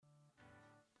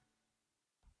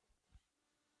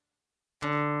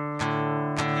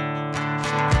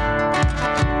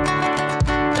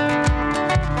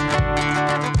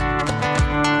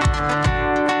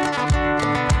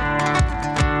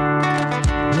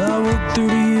through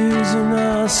the years and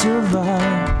I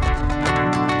survived.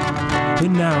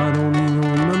 And now I don't even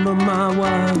remember my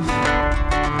wife.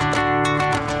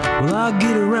 Well, I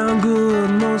get around good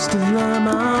most of the time,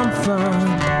 I'm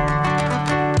fine.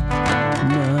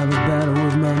 Now I have a battle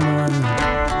with my mind.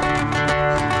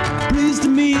 Pleased to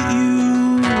meet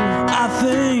you, I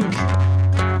think.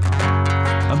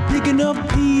 I'm picking up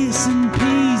pieces and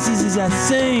pieces as I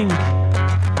sing.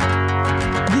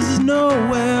 This is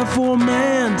nowhere for a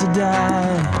man to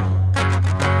die.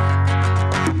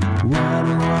 Why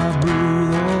do I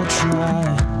breathe or try?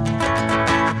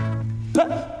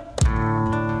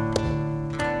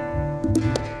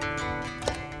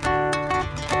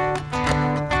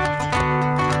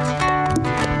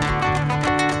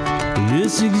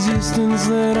 This existence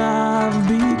that I've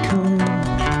become,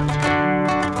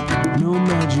 no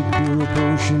magic pill or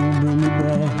potion will bring me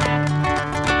back.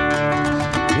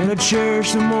 And I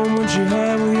cherish the moments you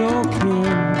have with your kin.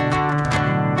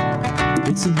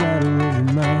 It's a battle of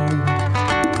the mind.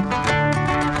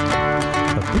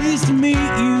 Pleased to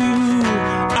meet you,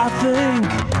 I think.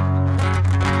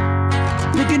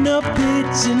 Picking up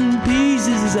bits and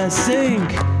pieces as I sink.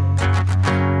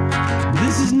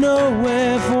 This is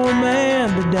nowhere for a man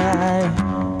to die.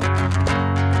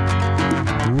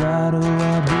 Why do